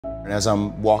And as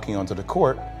I'm walking onto the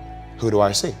court, who do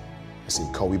I see? I see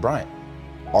Kobe Bryant,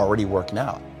 already working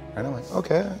out. And I'm like,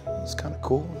 okay, it's kind of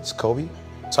cool, it's Kobe.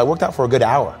 So I worked out for a good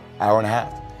hour and a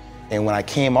half. And when I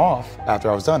came off,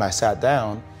 after I was done, I sat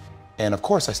down, and of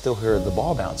course I still heard the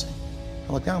ball bouncing.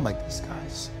 I looked down, I'm like, this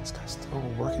guy's still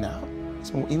working out?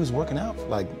 He was working out,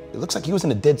 like, it looks like he was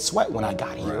in a dead sweat when I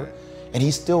got here. Right. And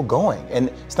he's still going. And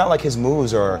it's not like his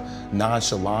moves are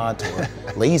nonchalant or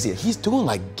lazy. He's doing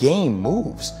like game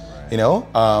moves, you know?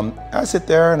 I sit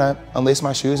there and I unlace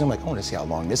my shoes. I'm like, I want to see how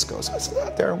long this goes. So I sit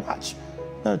out there and watch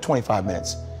another 25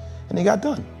 minutes. And he got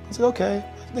done. I said, okay,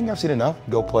 I think I've seen enough.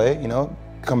 Go play, you know,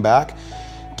 come back,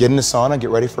 get in the sauna, get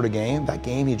ready for the game. That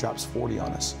game, he drops 40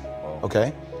 on us,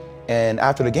 okay? And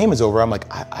after the game is over, I'm like,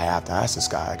 I have to ask this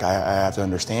guy. Like, I have to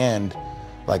understand,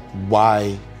 like,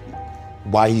 why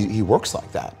he works like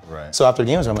that. Right. So after the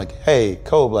game was over, I'm like, hey,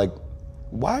 Kobe, like,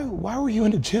 why were you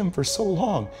in the gym for so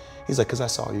long? He's like, because I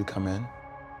saw you come in.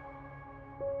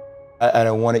 And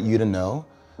I wanted you to know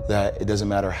that it doesn't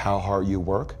matter how hard you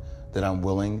work, that I'm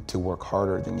willing to work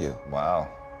harder than you. Wow.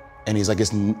 And he's like,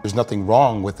 there's nothing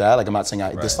wrong with that. Like, I'm not saying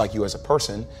I dislike you as a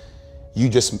person.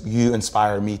 You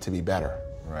inspire me to be better.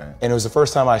 Right. And it was the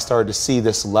first time I started to see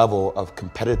this level of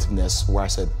competitiveness where I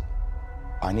said,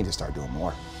 I need to start doing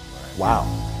more. Right. Wow.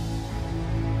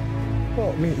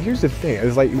 Well, I mean, here's the thing.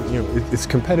 It's like, you know, it's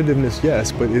competitiveness,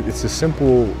 yes, but it's a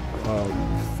simple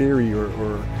theory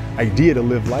or idea to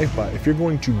live life by. If you're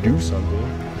going to do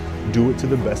something, do it to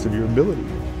the best of your ability.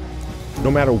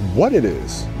 No matter what it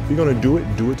is, if you're going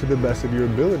to do it to the best of your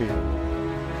ability.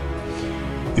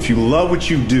 If you love what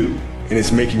you do and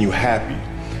it's making you happy,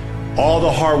 all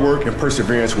the hard work and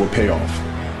perseverance will pay off.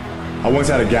 I once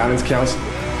had a guidance counselor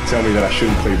tell me that I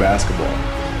shouldn't play basketball,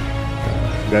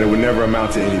 that it would never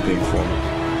amount to anything for me.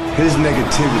 His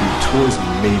negativity towards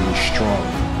me made me strong.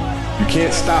 You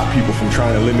can't stop people from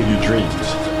trying to limit your dreams,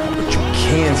 but you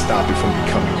can stop it from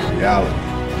becoming a reality.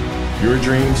 Your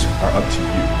dreams are up to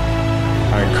you.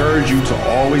 I encourage you to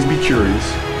always be curious,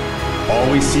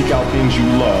 always seek out things you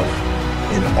love,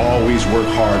 and always work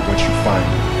hard once you find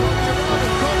it.